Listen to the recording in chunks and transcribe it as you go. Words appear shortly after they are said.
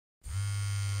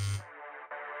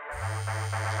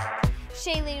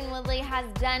Shailene Woodley has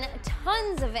done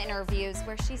tons of interviews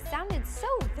where she sounded so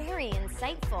very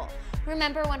insightful.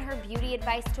 Remember when her beauty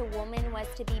advice to women was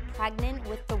to be pregnant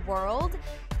with the world?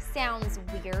 Sounds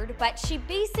weird, but she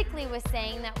basically was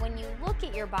saying that when you look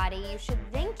at your body, you should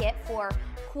thank it for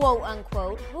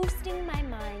quote-unquote hosting my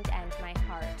mind and my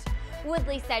heart.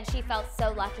 Woodley said she felt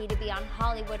so lucky to be on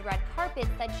Hollywood red carpets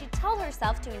that she'd tell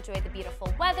herself to enjoy the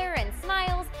beautiful weather and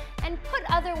smiles and put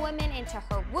other women into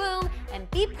her womb and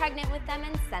be pregnant with them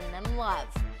and send them love.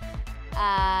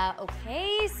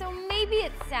 Okay, so maybe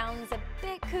it sounds a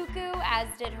bit cuckoo, as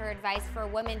did her advice for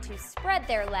women to spread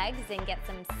their legs and get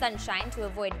some sunshine to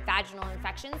avoid vaginal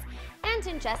infections and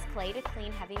ingest clay to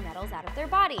clean heavy metals out of their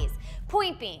bodies.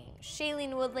 Point being,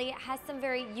 Shailene Woodley has some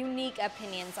very unique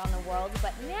opinions on the world,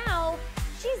 but now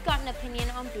she's got an opinion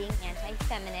on being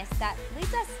anti-feminist that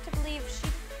leads us to believe she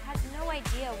has no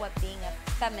idea what being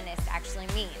a feminist actually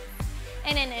means.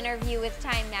 In an interview with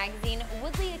Time magazine,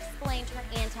 Woodley explained her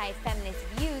anti-feminist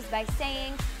views by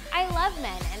saying, "I love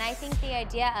men, and I think the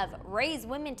idea of raise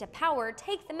women to power,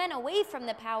 take the men away from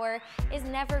the power is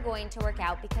never going to work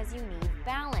out because you need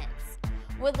balance."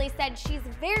 Woodley said she's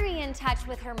very in touch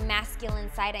with her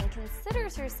masculine side and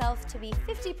considers herself to be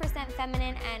 50%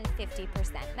 feminine and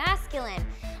 50% masculine.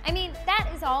 I mean, that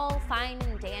is all fine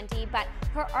and dandy, but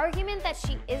her argument that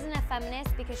she isn't a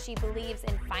feminist because she believes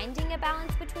in finding a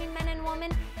balance between men and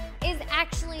women is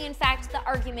actually, in fact, the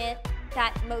argument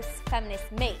that most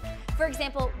feminists make. For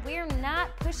example, we're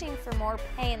not pushing for more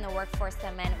pay in the workforce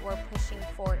than men, we're pushing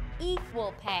for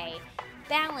equal pay.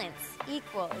 Balance,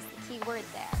 equal is the key word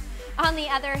there. On the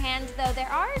other hand, though,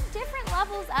 there are different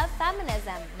levels of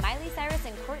feminism. Miley Cyrus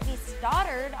and Courtney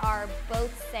Stoddard are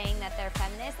both saying that they're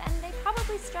feminists, and they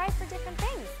probably strive for different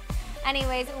things.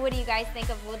 Anyways, what do you guys think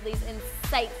of Woodley's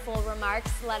insightful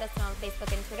remarks? Let us know on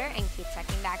Facebook and Twitter, and keep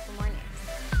checking back for more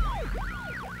news.